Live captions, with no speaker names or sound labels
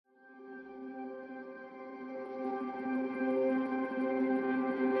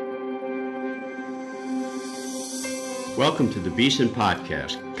Welcome to the Beeson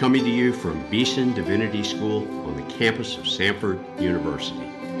Podcast, coming to you from Beeson Divinity School on the campus of Samford University.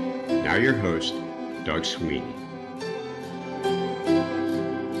 Now your host, Doug Sweeney.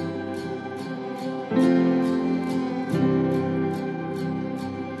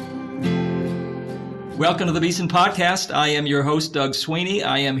 Welcome to the Beeson Podcast. I am your host, Doug Sweeney.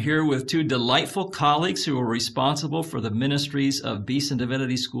 I am here with two delightful colleagues who are responsible for the ministries of Beeson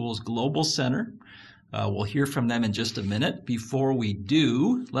Divinity School's Global Center. We'll hear from them in just a minute. Before we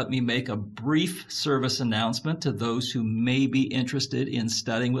do, let me make a brief service announcement to those who may be interested in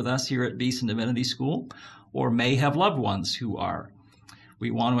studying with us here at Beeson Divinity School or may have loved ones who are.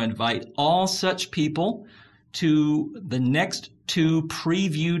 We want to invite all such people to the next two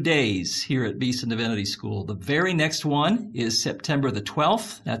preview days here at Beeson Divinity School. The very next one is September the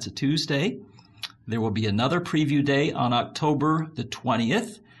 12th. That's a Tuesday. There will be another preview day on October the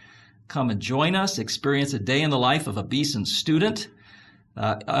 20th. Come and join us, experience a day in the life of a Beeson student.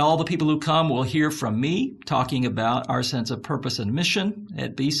 All the people who come will hear from me talking about our sense of purpose and mission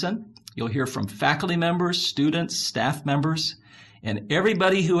at Beeson. You'll hear from faculty members, students, staff members, and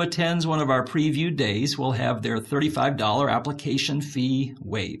everybody who attends one of our preview days will have their $35 application fee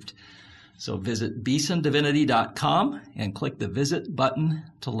waived. So visit beesondivinity.com and click the visit button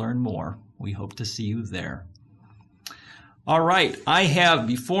to learn more. We hope to see you there. All right, I have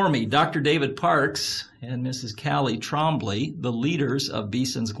before me Dr. David Parks and Mrs. Callie Trombley, the leaders of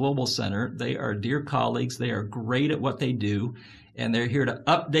Beeson's Global Center. They are dear colleagues. They are great at what they do, and they're here to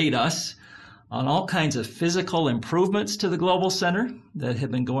update us on all kinds of physical improvements to the Global Center that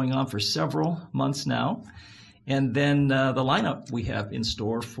have been going on for several months now. And then the lineup we have in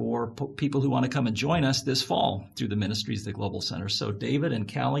store for people who want to come and join us this fall through the ministries of the Global Center. So David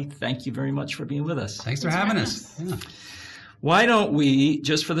and Callie, thank you very much for being with us. Thanks for having us. Yeah. Why don't we,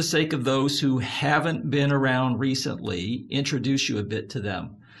 just for the sake of those who haven't been around recently, introduce you a bit to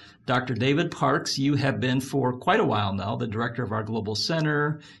them. Dr. David Parks, you have been for quite a while now the director of our Global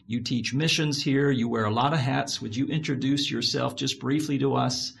Center. You teach missions here. You wear a lot of hats. Would you introduce yourself just briefly to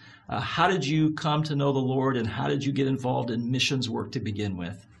us? How did you come to know the Lord, and how did you get involved in missions work to begin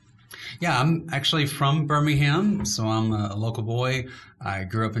with? Yeah, I'm actually from Birmingham, so I'm a local boy. I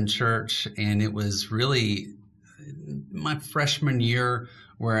grew up in church, and it was really my freshman year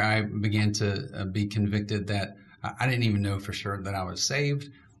where I began to be convicted that I didn't even know for sure that I was saved.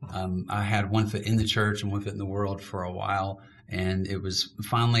 I had one foot in the church and one foot in the world for a while, and it was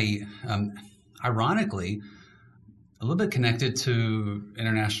finally, ironically, a little bit connected to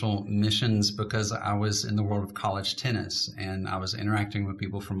international missions because I was in the world of college tennis, and I was interacting with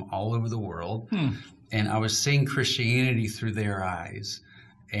people from all over the world, and I was seeing Christianity through their eyes.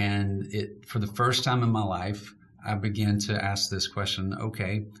 And for the first time in my life, I began to ask this question,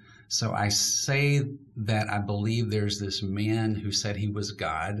 okay, so I say that I believe there's this man who said he was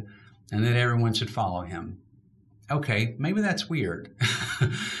God and that everyone should follow him. Okay, maybe that's weird.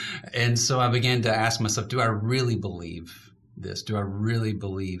 And so I began to ask myself, do I really believe this? Do I really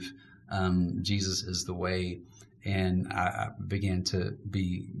believe Jesus is the way? And I began to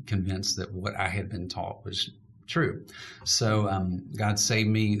be convinced that what I had been taught was true. So God saved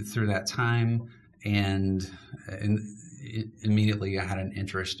me through that time. And immediately I had an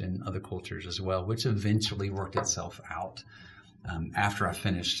interest in other cultures as well, which eventually worked itself out after I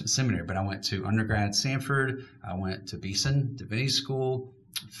finished seminary. But I went to undergrad at Samford. I went to Beeson Divinity School,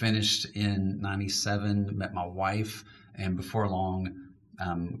 finished in 97, met my wife, and before long,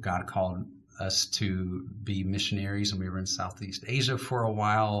 God called us to be missionaries, and we were in Southeast Asia for a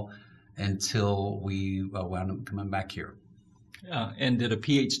while until we wound up coming back here. Yeah, and did a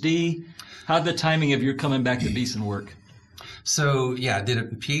PhD. How'd the timing of your coming back to Beeson work? So, yeah, I did a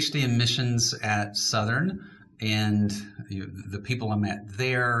PhD in missions at Southern, and the people I met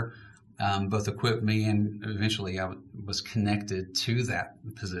there both equipped me, and eventually I was connected to that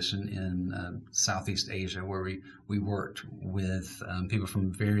position in Southeast Asia, where we worked with people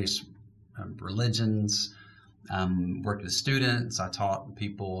from various religions, worked with students. I taught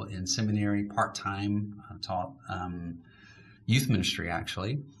people in seminary part-time. I taught youth ministry,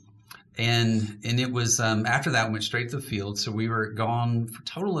 actually. And it was after that, I went straight to the field. So we were gone for a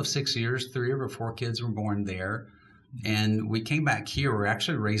total of 6 years. 3 of our 4 kids were born there. And we came back here. We're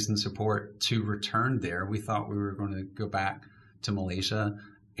actually raising support to return there. We thought we were going to go back to Malaysia.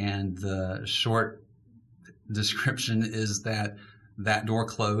 And the short description is that door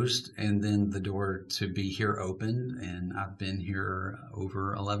closed, and then the door to be here opened. And I've been here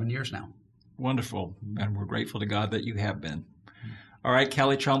over 11 years now. Wonderful. And we're grateful to God that you have been. All right,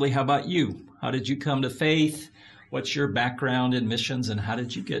 Callie Trombley, how about you? How did you come to faith? What's your background in missions, and how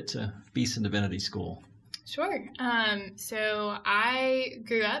did you get to Beeson Divinity School? Sure. So I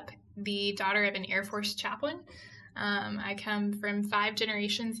grew up the daughter of an Air Force chaplain. I come from 5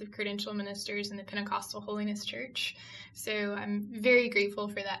 generations of credential ministers in the Pentecostal Holiness Church. So I'm very grateful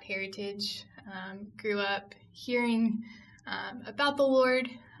for that heritage. Grew up hearing about the Lord,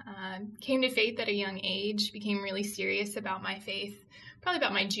 came to faith at a young age, became really serious about my faith, probably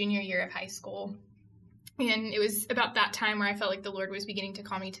about my junior year of high school. And it was about that time where I felt like the Lord was beginning to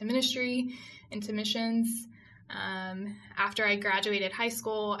call me to ministry and to missions. After I graduated high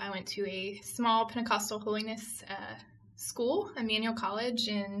school, I went to a small Pentecostal holiness school, Emmanuel College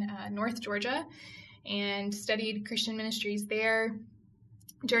in North Georgia, and studied Christian ministries there.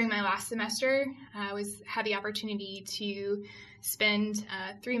 During my last semester, I had the opportunity to spend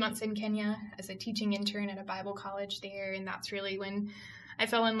 3 months in Kenya as a teaching intern at a Bible college there, and that's really when I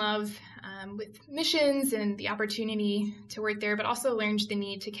fell in love with missions and the opportunity to work there, but also learned the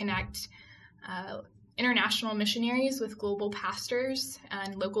need to connect international missionaries with global pastors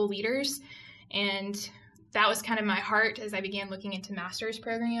and local leaders. And that was kind of my heart as I began looking into master's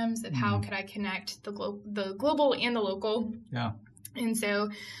programs of how could I connect the global and the local. Yeah. And so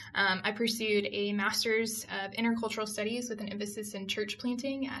I pursued a master's of intercultural studies with an emphasis in church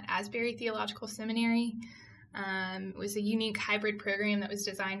planting at Asbury Theological Seminary. It was a unique hybrid program that was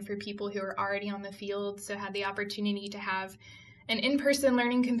designed for people who are already on the field, so had the opportunity to have an in-person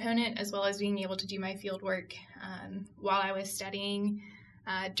learning component as well as being able to do my field work while I was studying.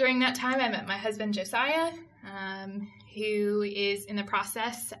 During that time, I met my husband, Josiah, who is in the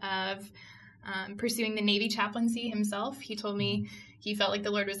process of pursuing the Navy chaplaincy himself. He told me he felt like the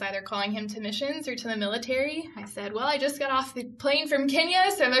Lord was either calling him to missions or to the military. I said, well, I just got off the plane from Kenya,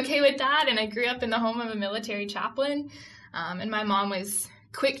 so I'm okay with that. And I grew up in the home of a military chaplain. And my mom was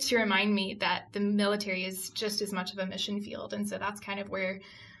quick to remind me that the military is just as much of a mission field. And so that's kind of where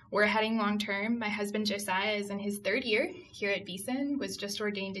we're heading long term. My husband, Josiah, is in his 3rd year here at Beeson, was just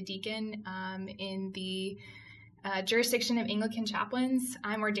ordained a deacon in the jurisdiction of Anglican chaplains.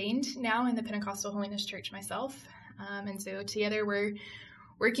 I'm ordained now in the Pentecostal Holiness Church myself. And so together we're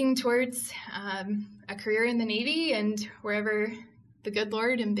working towards a career in the Navy, and wherever the good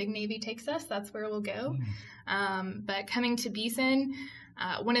Lord and big Navy takes us, that's where we'll go. But coming to Beeson,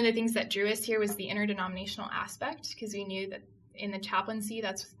 one of the things that drew us here was the interdenominational aspect, because we knew that in the chaplaincy,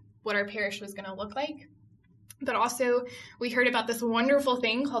 that's what our parish was going to look like. But also, we heard about this wonderful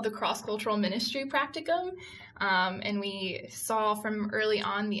thing called the cross-cultural ministry practicum, and we saw from early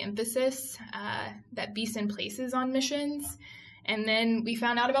on the emphasis that Beeson places on missions. And then we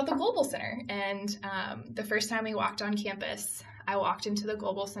found out about the Global Center, and the first time we walked on campus, I walked into the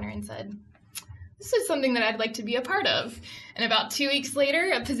Global Center and said, this is something that I'd like to be a part of. And about 2 weeks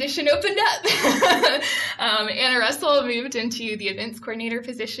later, a position opened up. Anna Russell moved into the events coordinator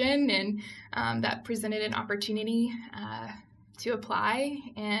position, and that presented an opportunity to apply.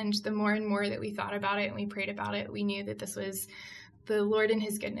 And the more and more that we thought about it and we prayed about it, we knew that this was the Lord in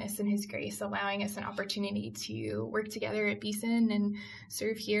his goodness and his grace allowing us an opportunity to work together at Beeson and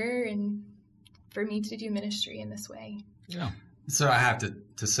serve here, and for me to do ministry in this way. Yeah. So I have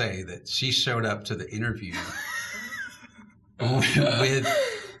to say that she showed up to the interview with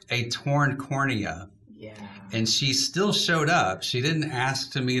a torn cornea. Yeah. And she still showed up. She didn't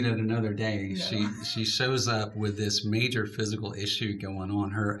ask to meet at another day. No. She shows up with this major physical issue going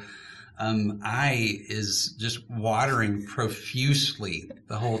on. Her eye is just watering profusely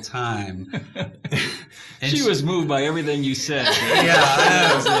the whole time. And she was moved by everything you said. Yeah,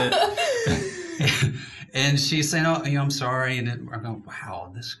 I know. And she's saying, "Oh, I'm sorry." And I'm going,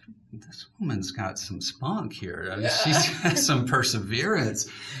 "Wow, this woman's got some spunk here. I mean, she's got some perseverance.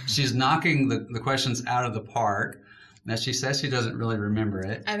 She's knocking the questions out of the park." Now, she says she doesn't really remember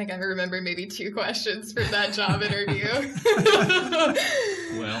it. I think I remember maybe 2 questions from that job interview.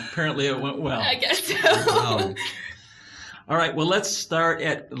 Well, apparently it went well. I guess so. All right, well, let's start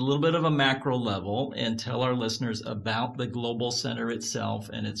at a little bit of a macro level and tell our listeners about the Global Center itself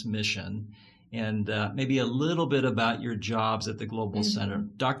and its mission, and maybe a little bit about your jobs at the Global Center.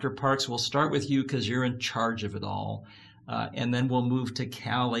 Dr. Parks, we'll start with you because you're in charge of it all. And then we'll move to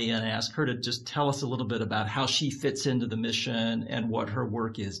Callie and ask her to just tell us a little bit about how she fits into the mission and what her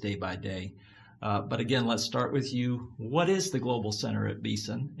work is day by day. But again, let's start with you. What is the Global Center at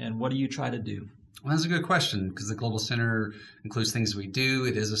Beeson, and what do you try to do? Well, that's a good question, because the Global Center includes things we do.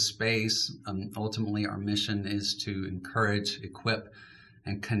 It is a space. Ultimately, our mission is to encourage, equip,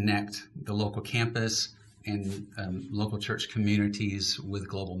 and connect the local campus and local church communities with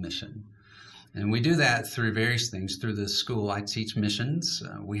global mission. And we do that through various things. Through the school, I teach missions.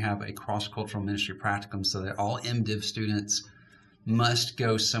 We have a cross-cultural ministry practicum so that all MDiv students must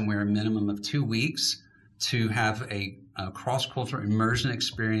go somewhere a minimum of 2 weeks to have a cross-cultural immersion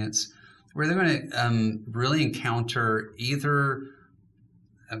experience where they're going to really encounter either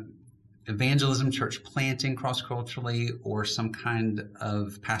evangelism, church planting cross-culturally, or some kind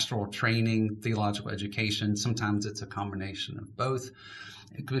of pastoral training, theological education. Sometimes it's a combination of both,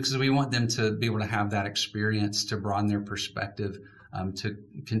 because we want them to be able to have that experience to broaden their perspective, to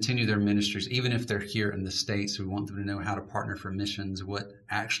continue their ministries. Even if they're here in the States, we want them to know how to partner for missions, what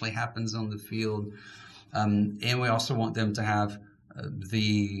actually happens on the field. And we also want them to have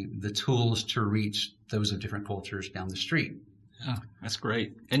the tools to reach those of different cultures down the street. Yeah, that's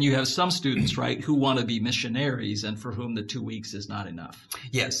great. And you have some students, right, who want to be missionaries and for whom the 2 weeks is not enough.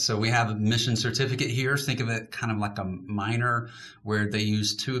 Yes. So we have a mission certificate here. Think of it kind of like a minor, where they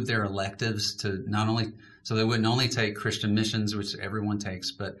use 2 of their electives to not only, so they wouldn't only take Christian missions, which everyone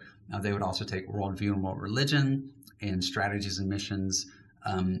takes, but they would also take worldview and world religion and strategies and missions.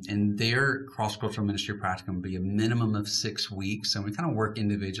 And their cross-cultural ministry practicum would be a minimum of 6 weeks. And we kind of work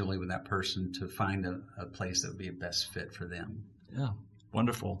individually with that person to find a place that would be a best fit for them. Yeah,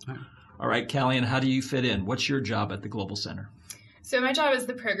 wonderful. All right, Callie, and how do you fit in? What's your job at the Global Center? So my job as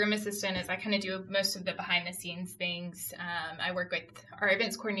the program assistant is I kind of do most of the behind-the-scenes things. I work with our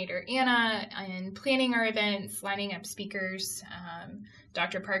events coordinator, Anna, in planning our events, lining up speakers.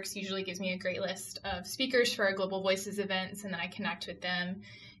 Dr. Parks usually gives me a great list of speakers for our Global Voices events, and then I connect with them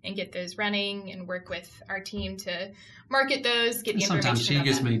and get those running and work with our team to market those, get the information. Sometimes she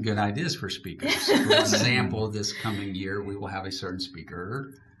gives me good ideas for speakers. For example, this coming year, we will have a certain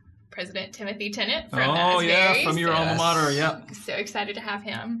speaker. President Timothy Tennant from from your alma mater, yeah. So excited to have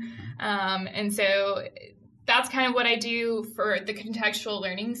him. And so that's kind of what I do for the contextual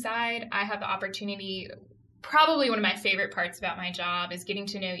learning side. I have the opportunity, probably one of my favorite parts about my job is getting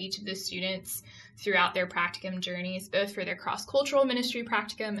to know each of the students throughout their practicum journeys, both for their cross-cultural ministry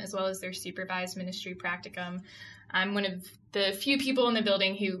practicum as well as their supervised ministry practicum. I'm one of the few people in the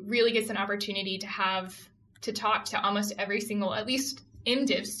building who really gets an opportunity to talk to almost every single, at least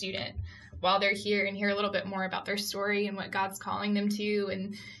MDiv student while they're here and hear a little bit more about their story and what God's calling them to,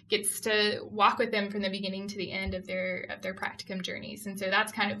 and gets to walk with them from the beginning to the end of their practicum journeys. And so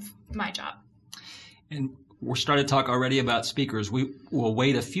that's kind of my job. And we're starting to talk already about speakers. We will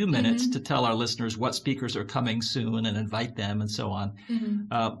wait a few minutes to tell our listeners what speakers are coming soon and invite them and so on.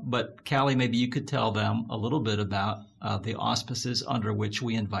 But Callie, maybe you could tell them a little bit about the auspices under which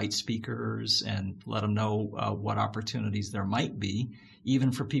we invite speakers and let them know what opportunities there might be,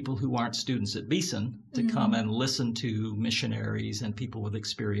 even for people who aren't students at Beeson, to come and listen to missionaries and people with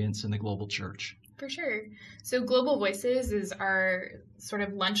experience in the global church. For sure. So Global Voices is our sort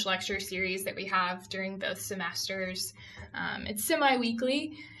of lunch lecture series that we have during both semesters. It's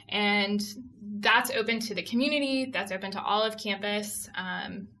semi-weekly, and that's open to the community. That's open to all of campus.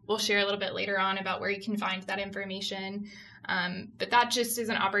 We'll share a little bit later on about where you can find that information. But that just is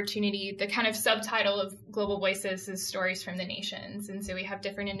an opportunity. The kind of subtitle of Global Voices is Stories from the Nations. And so we have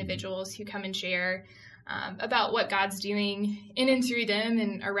different individuals who come and share about what God's doing in and through them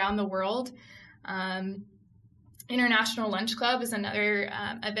and around the world. International Lunch Club is another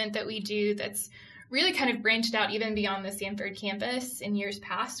event that we do that's really kind of branched out even beyond the Sanford campus. In years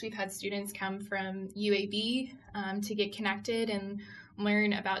past, we've had students come from UAB to get connected and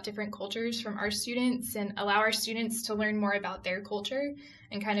learn about different cultures from our students and allow our students to learn more about their culture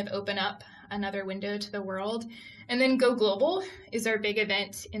and kind of open up another window to the world. And then Go Global is our big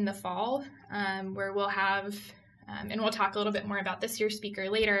event in the fall, where we'll have, and we'll talk a little bit more about this year's speaker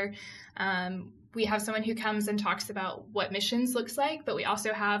later, we have someone who comes and talks about what missions looks like, but we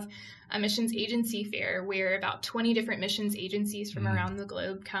also have a missions agency fair where about 20 different missions agencies from around the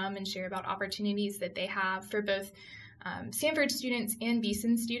globe come and share about opportunities that they have for both Sanford students and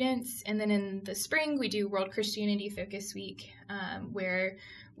Beeson students. And then in the spring, we do World Christianity Focus Week, where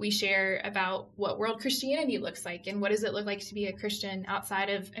we share about what world Christianity looks like and what does it look like to be a Christian outside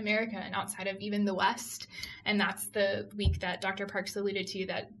of America and outside of even the West. And that's the week that Dr. Parks alluded to,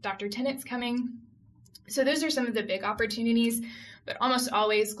 that Dr. Tennant's coming. So those are some of the big opportunities, but almost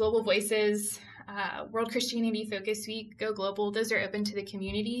always Global Voices, World Christianity Focus Week, Go Global, those are open to the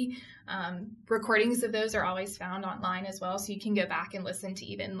community. Recordings of those are always found online as well, so you can go back and listen to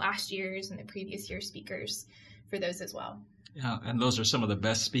even last year's and the previous year's speakers for those as well. Yeah, and those are some of the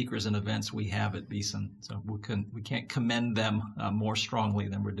best speakers and events we have at Beeson. So we can't commend them more strongly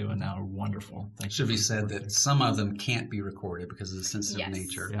than we're doing now. Wonderful. It should be said that some of them can't be recorded because of the sensitive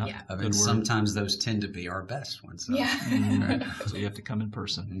nature of it. Sometimes those tend to be our best ones. So. So you have to come in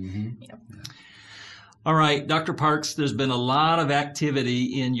person. Yep. All right, Dr. Parks, there's been a lot of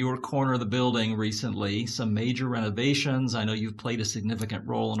activity in your corner of the building recently, some major renovations. I know you've played a significant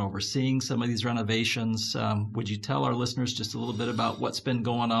role in overseeing some of these renovations. Would you tell our listeners just a little bit about what's been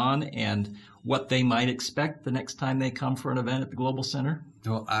going on and what they might expect the next time they come for an event at the Global Center?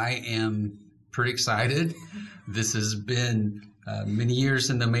 Well, I am pretty excited. This has been many years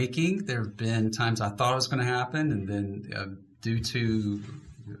in the making. There have been times I thought it was going to happen, and then due to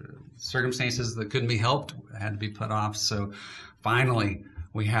circumstances that couldn't be helped, had to be put off. So finally,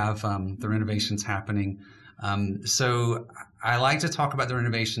 we have the renovations happening. So I like to talk about the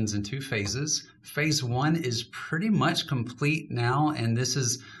renovations in two phases. Phase one is pretty much complete now, and this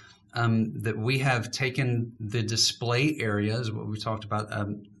is that we have taken the display areas, what we talked about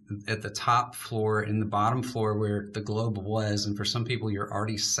at the top floor and the bottom floor where the globe was. And for some people, you're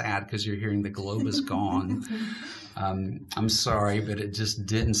already sad because you're hearing the globe is gone. I'm sorry, but it just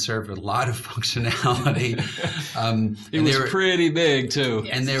didn't serve a lot of functionality. It was pretty big, too.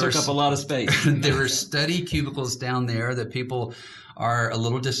 Yes. And they took up a lot of space. There were study cubicles down there that people are a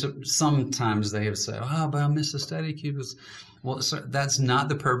little sometimes they have said, oh, but I miss the study cubicles. Well, so that's not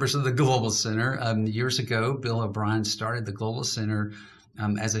the purpose of the Global Center. Years ago, Bill O'Brien started the Global Center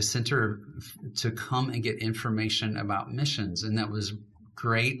as a center to come and get information about missions. And that was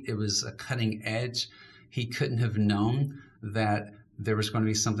great. It was a cutting edge. He couldn't have known that there was going to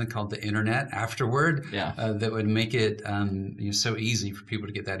be something called the internet afterward that would make it so easy for people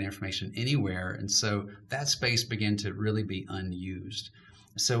to get that information anywhere. And so that space began to really be unused.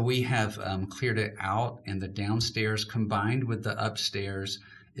 So we have cleared it out, and the downstairs combined with the upstairs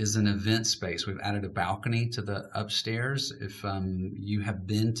is an event space. We've added a balcony to the upstairs. If you have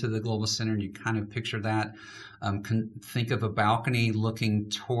been to the Global Center and you kind of picture that, think of a balcony looking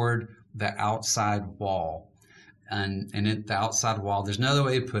toward the outside wall. And at the outside wall, there's no other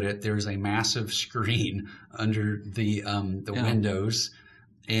way to put it, there's a massive screen under the windows.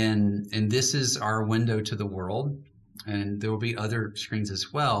 And this is our window to the world. And there will be other screens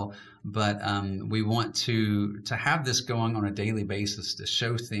as well, but we want to have this going on a daily basis to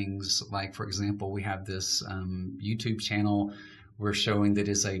show things like, for example, we have this YouTube channel we're showing that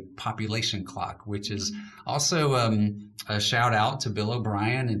is a population clock, which is also a shout out to Bill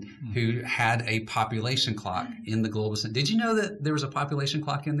O'Brien, who had a population clock in the Global Center. Did you know that there was a population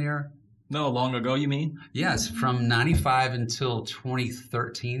clock in there? No, long ago, you mean? Yes, from 95 until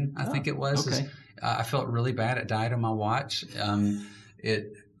 2013, I think it was. Okay. I felt really bad. It died on my watch.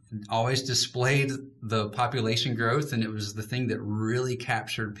 It always displayed the population growth, and it was the thing that really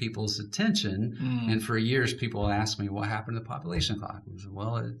captured people's attention. And for years, people asked me, what happened to the population clock? I said,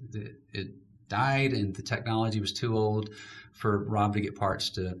 well, it died, and the technology was too old for Rob to get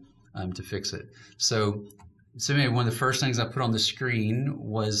parts to fix it. So anyway, one of the first things I put on the screen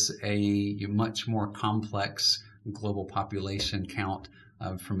was a much more complex global population count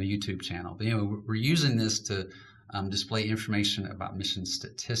from a YouTube channel. But anyway, we're using this to display information about mission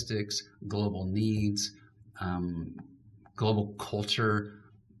statistics, global needs, global culture.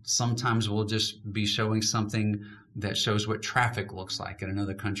 Sometimes we'll just be showing something that shows what traffic looks like in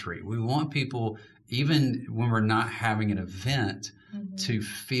another country. We want people, even when we're not having an event, to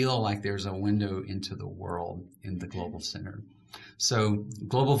feel like there's a window into the world in the Global Center. So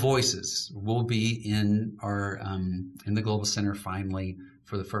Global Voices will be in our in the Global Center finally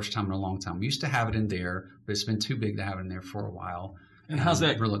for the first time in a long time. We used to have it in there, but it's been too big to have it in there for a while. And how's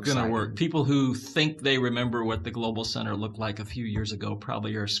that going to work? People who think they remember what the Global Center looked like a few years ago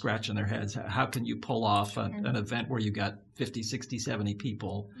probably are scratching their heads. How can you pull off an event where you got 50, 60, 70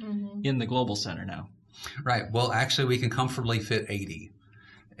 people in the Global Center now? Right. Well, actually, we can comfortably fit 80.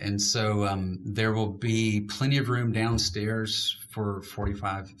 And so there will be plenty of room downstairs for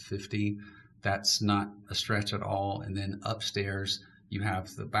 45, 50. That's not a stretch at all. And then upstairs, you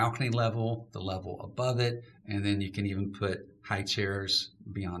have the balcony level, the level above it, and then you can even put high chairs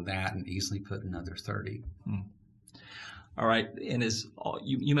beyond that and easily put another 30. All right. And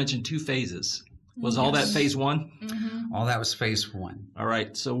you mentioned two phases. Was all that phase one? All that was phase one. All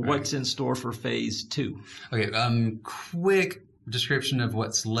right. So what's in store for phase two? Okay. Quick description of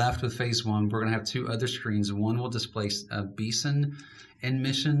what's left with phase one. We're going to have two other screens. One will display Beeson and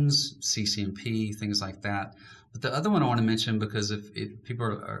missions, CCMP, things like that. But the other one I want to mention, because if people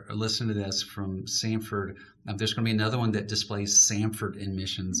are listening to this from Sanford, there's going to be another one that displays Sanford in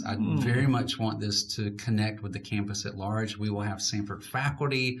missions. I very much want this to connect with the campus at large. We will have Sanford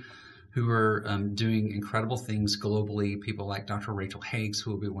faculty who are doing incredible things globally. People like Dr. Rachel Higgs,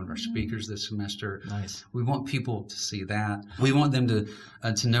 who will be one of our speakers this semester. Nice. We want people to see that. We want them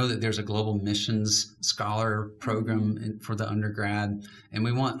to know that there's a global missions scholar program for the undergrad, and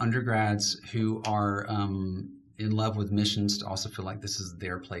we want undergrads who are in love with missions to also feel like this is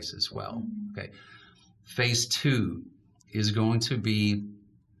their place as well. Okay. Phase 2 is going to be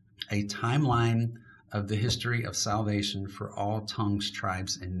a timeline of the history of salvation for all tongues,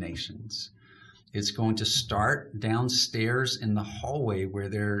 tribes, and nations. It's going to start downstairs in the hallway where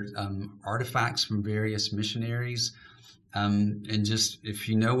there are artifacts from various missionaries. And just, if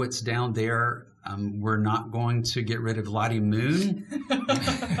you know what's down there, we're not going to get rid of Lottie Moon.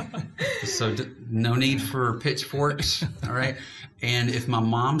 So no need for pitchforks, all right? And if my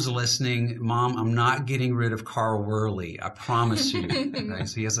mom's listening, Mom, I'm not getting rid of Carl Worley. I promise you. Right?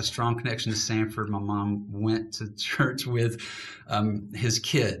 So he has a strong connection to Sanford. My mom went to church with his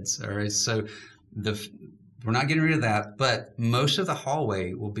kids, all right? So we're not getting rid of that, but most of the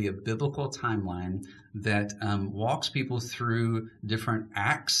hallway will be a biblical timeline that walks people through different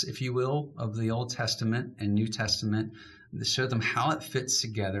acts, if you will, of the Old Testament and New Testament, to show them how it fits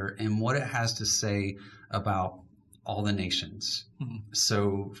together and what it has to say about all the nations.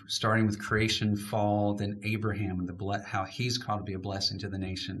 So starting with creation, fall, then Abraham, and how he's called to be a blessing to the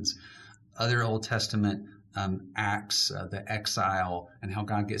nations. Other Old Testament acts, the exile, and how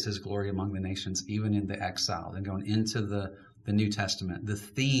God gets his glory among the nations, even in the exile. Then going into the New Testament, the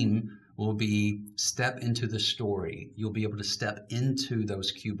theme will be step into the story. You'll be able to step into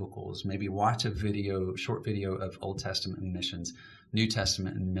those cubicles, maybe watch a short video of Old Testament and missions, New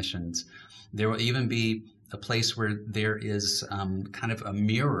Testament and missions. There will even be a place where there is kind of a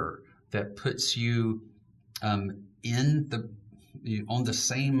mirror that puts you on the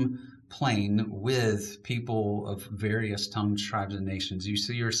same plane with people of various tongues, tribes, and nations. You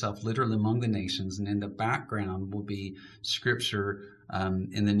see yourself literally among the nations, and in the background will be scripture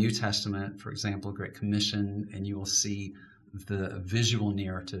in the New Testament, for example, Great Commission, and you will see the visual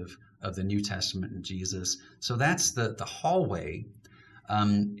narrative of the New Testament and Jesus. So that's the hallway.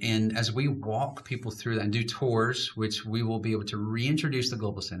 And as we walk people through that and do tours, which we will be able to reintroduce the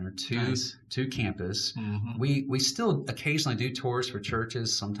Global Center to campus, we still occasionally do tours for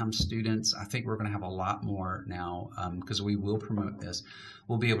churches, sometimes students. I think we're going to have a lot more now because we will promote this.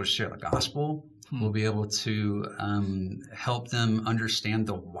 We'll be able to share the gospel. We'll be able to help them understand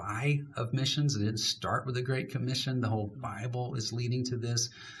the why of missions. It didn't start with the Great Commission. The whole Bible is leading to this.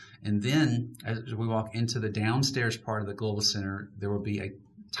 And then as we walk into the downstairs part of the Global Center, there will be a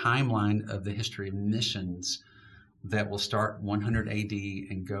timeline of the history of missions that will start 100 AD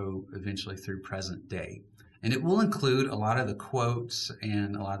and go eventually through present day. And it will include a lot of the quotes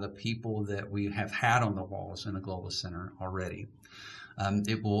and a lot of the people that we have had on the walls in the Global Center already.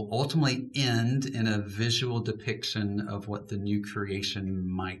 It will ultimately end in a visual depiction of what the new creation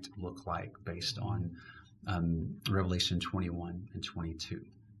might look like based on Revelation 21 and 22.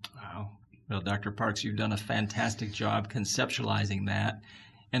 Wow. Well, Dr. Parks, you've done a fantastic job conceptualizing that.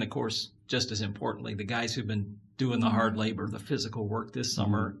 And of course, just as importantly, the guys who've been doing the hard labor, the physical work this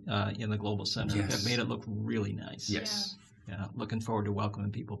summer in the Global Center have made it look really nice. Yes. Yeah. Looking forward to welcoming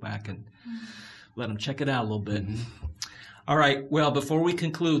people back and let them check it out a little bit. All right. Well, before we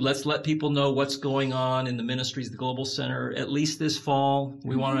conclude, let's let people know what's going on in the ministries of the Global Center, at least this fall.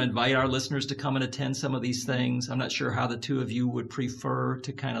 We want to invite our listeners to come and attend some of these things. I'm not sure how the two of you would prefer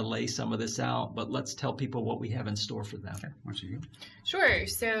to kind of lay some of this out, but let's tell people what we have in store for them. Okay. Why don't you go? Sure.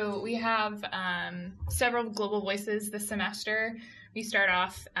 So we have several Global Voices this semester. We start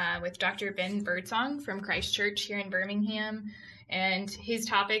off with Dr. Ben Birdsong from Christ Church here in Birmingham. And his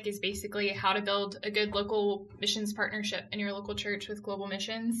topic is basically how to build a good local missions partnership in your local church with global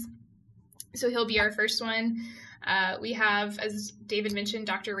missions. So he'll be our first one. We have, as David mentioned,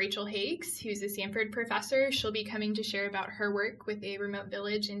 Dr. Rachel Higgs, who's a Sanford professor. She'll be coming to share about her work with a remote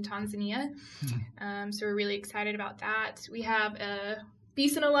village in Tanzania. So we're really excited about that. We have a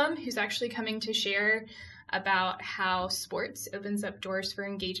Beeson alum who's actually coming to share about how sports opens up doors for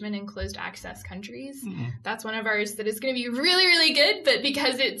engagement in closed access countries. That's one of ours that is going to be really, really good, but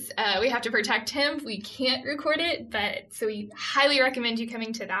because it's we have to protect him, we can't record it, but so we highly recommend you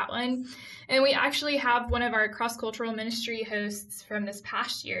coming to that one. And we actually have one of our cross-cultural ministry hosts from this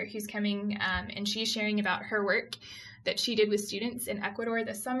past year who's coming, and she's sharing about her work that she did with students in Ecuador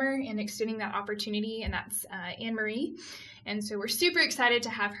this summer and extending that opportunity, and that's Anne-Marie. And so we're super excited to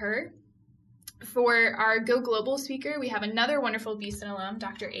have her. For our Go Global speaker, we have another wonderful Beeson alum,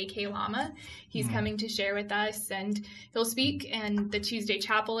 Dr. A.K. Lama. He's coming to share with us, and he'll speak in the Tuesday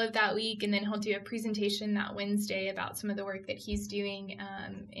chapel of that week, and then he'll do a presentation that Wednesday about some of the work that he's doing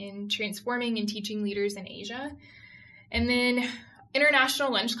in transforming and teaching leaders in Asia. And then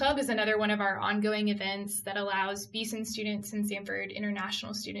International Lunch Club is another one of our ongoing events that allows Beeson students and Sanford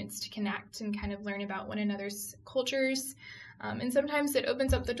International students to connect and kind of learn about one another's cultures. And sometimes it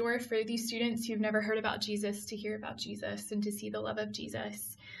opens up the door for these students who've never heard about Jesus to hear about Jesus and to see the love of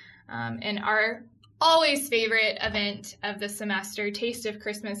Jesus. And our always favorite event of the semester, Taste of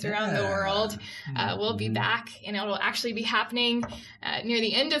Christmas Around the World, will be back, and it will actually be happening near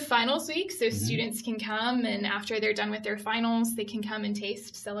the end of finals week, so students can come, and after they're done with their finals, they can come and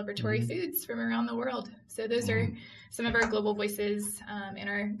taste celebratory foods from around the world. So those are some of our global voices and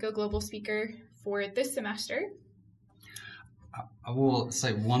our Go Global speaker for this semester. I will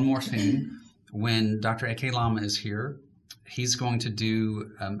say one more thing. When Dr. A.K. Lama is here, he's going to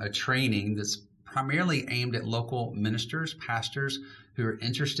do a training that's primarily aimed at local ministers, pastors who are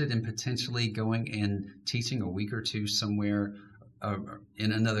interested in potentially going and teaching a week or two somewhere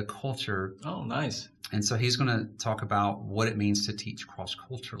in another culture. Oh, nice. And so he's going to talk about what it means to teach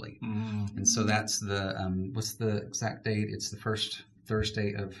cross-culturally. And so that's the, what's the exact date? It's the first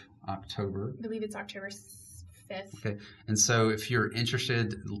Thursday of October. I believe it's October 5th. Okay. And so if you're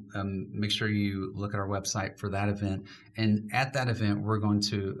interested, make sure you look at our website for that event. And at that event, we're going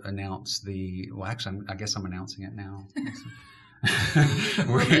to announce I guess I'm announcing it now.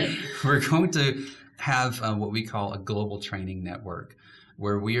 We're going to have what we call a global training network,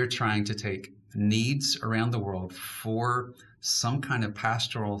 where we are trying to take needs around the world for some kind of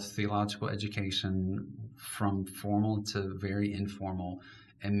pastoral theological education, from formal to very informal,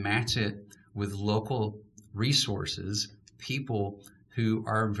 and match it with local resources, people who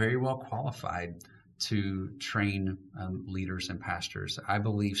are very well qualified to train leaders and pastors. I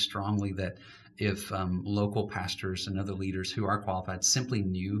believe strongly that if local pastors and other leaders who are qualified simply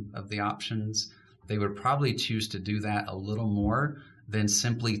knew of the options, they would probably choose to do that a little more than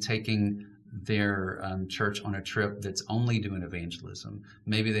simply taking their church on a trip that's only doing evangelism.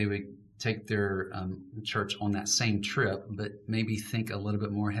 Maybe they would take their church on that same trip, but maybe think a little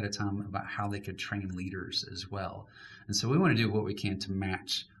bit more ahead of time about how they could train leaders as well. And so we want to do what we can to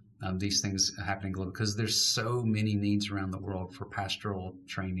match these things happening globally, because there's so many needs around the world for pastoral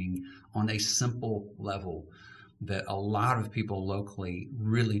training on a simple level that a lot of people locally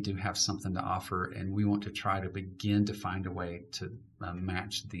really do have something to offer, and we want to try to begin to find a way to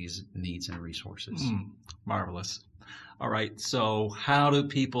match these needs and resources. Marvelous. All right, so how do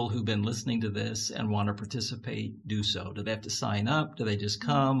people who've been listening to this and want to participate do so? Do they have to sign up? Do they just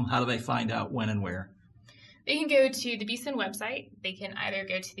come? How do they find out when and where? They can go to the Beeson website. They can either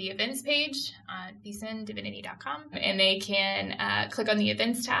go to the events page on beesondivinity.com, and they can click on the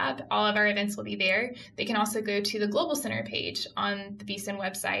events tab. All of our events will be there. They can also go to the Global Center page on the Beeson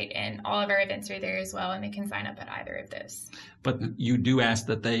website, and all of our events are there as well, and they can sign up at either of those. But you do ask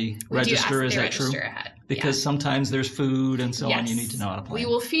that they register, is that true? Ahead. Because sometimes there's food and so on, you need to know how to plan. We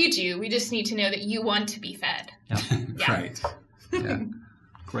will feed you. We just need to know that you want to be fed. Right. Yeah.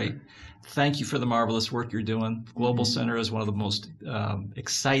 Great. Thank you for the marvelous work you're doing. Global Center is one of the most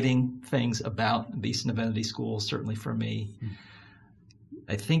exciting things about Beeson Divinity School, certainly for me.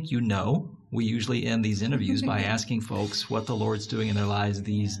 I think we usually end these interviews by asking folks what the Lord's doing in their lives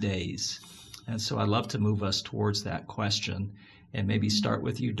these days. And so I'd love to move us towards that question and maybe start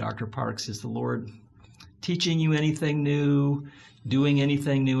with you, Dr. Parks. Is the Lord teaching you anything new, doing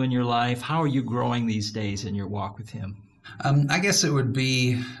anything new in your life? How are you growing these days in your walk with Him? I guess it would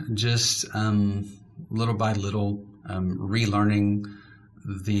be just little by little relearning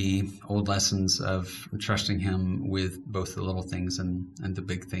the old lessons of trusting Him with both the little things and the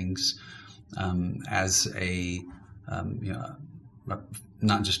big things. As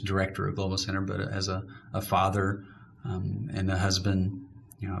not just director of Global Center, but as a father and a husband,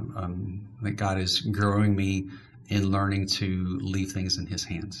 that God is growing me in learning to leave things in His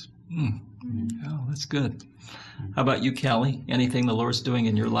hands. Oh, that's good. How about you, Callie? Anything the Lord's doing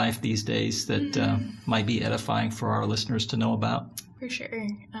in your life these days that might be edifying for our listeners to know about? For sure.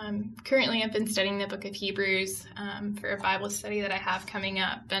 Currently, I've been studying the book of Hebrews for a Bible study that I have coming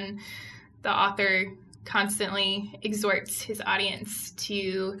up, and the author constantly exhorts his audience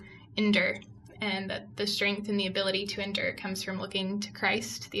to endure, and that the strength and the ability to endure comes from looking to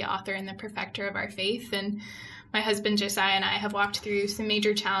Christ, the author and the perfecter of our faith. And my husband Josiah and I have walked through some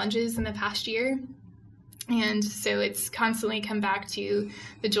major challenges in the past year, And so it's constantly come back to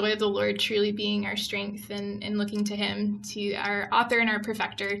the joy of the Lord truly being our strength, and looking to him, to our author and our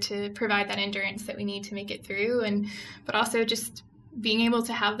perfecter, to provide that endurance that we need to make it through, but also just being able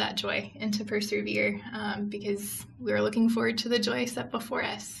to have that joy and to persevere, because we're looking forward to the joy set before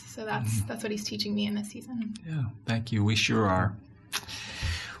us. So that's what he's teaching me in this season. Yeah, thank you. We sure are.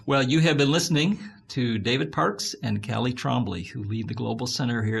 Well, you have been listening to David Parks and Callie Trombley, who lead the Global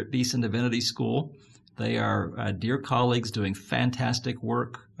Center here at Beeson Divinity School. They are dear colleagues doing fantastic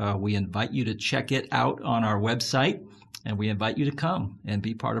work. We invite you to check it out on our website, and we invite you to come and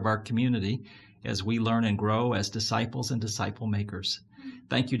be part of our community as we learn and grow as disciples and disciple makers.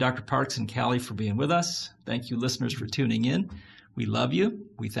 Thank you, Dr. Parks and Callie, for being with us. Thank you, listeners, for tuning in. We love you.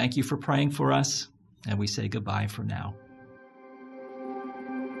 We thank you for praying for us, and we say goodbye for now.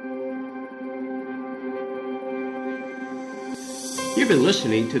 You've been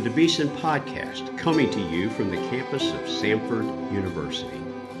listening to the Beeson Podcast, coming to you from the campus of Samford University.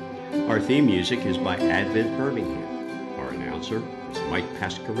 Our theme music is by Advent Birmingham. Our announcer is Mike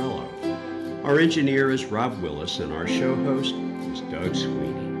Pasquarello. Our engineer is Rob Willis, and our show host is Doug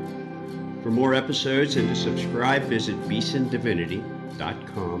Sweeney. For more episodes and to subscribe, visit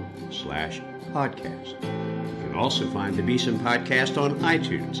beesondivinity.com/podcast. You can also find the Beeson Podcast on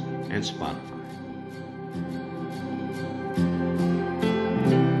iTunes and Spotify.